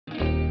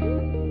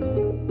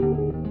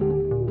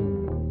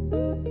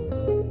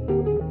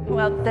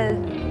Well,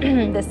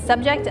 the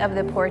subject of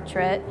the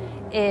portrait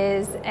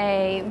is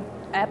a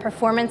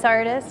performance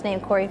artist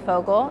named Corey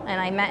Fogel, and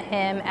I met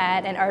him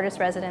at an artist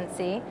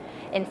residency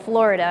in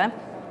Florida.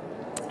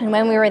 And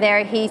when we were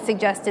there, he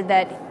suggested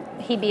that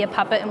he'd be a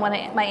puppet in one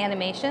of my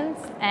animations,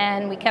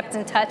 and we kept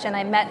in touch, and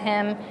I met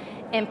him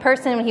in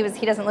person when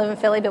he doesn't live in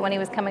Philly, but when he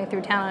was coming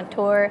through town on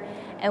tour,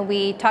 and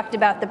we talked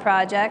about the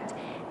project.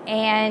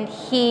 And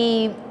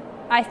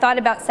I thought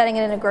about setting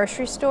it in a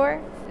grocery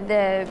store.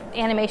 The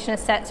animation is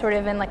set sort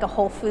of in like a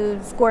Whole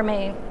Foods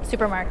gourmet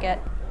supermarket.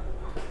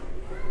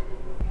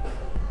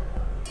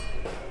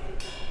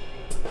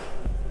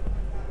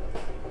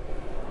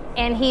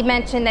 And he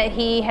mentioned that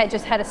he had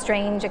just had a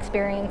strange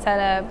experience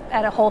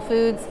at a Whole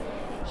Foods.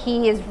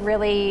 He is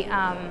really,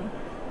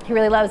 he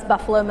really loves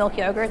buffalo milk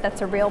yogurt.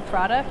 That's a real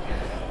product.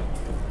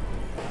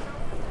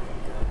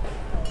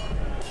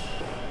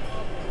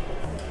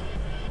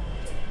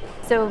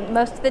 So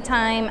most of the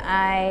time,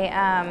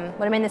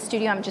 when I'm in the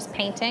studio, I'm just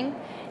painting,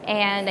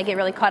 and I get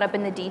really caught up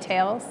in the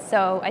details.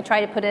 So I try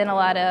to put in a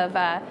lot of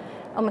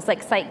almost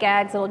like sight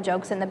gags, little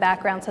jokes in the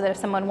background, so that if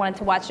someone wanted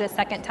to watch it a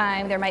second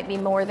time, there might be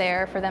more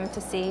there for them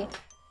to see.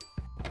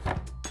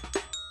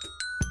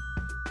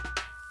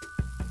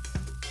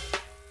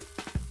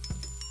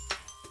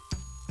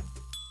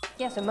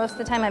 Yeah, so most of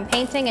the time I'm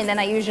painting, and then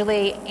I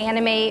usually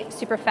animate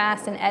super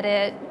fast and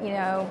edit, you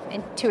know,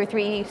 in 2 or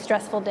 3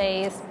 stressful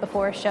days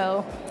before a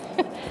show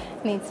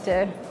needs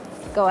to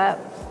go up.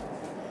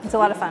 It's a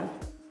lot of fun.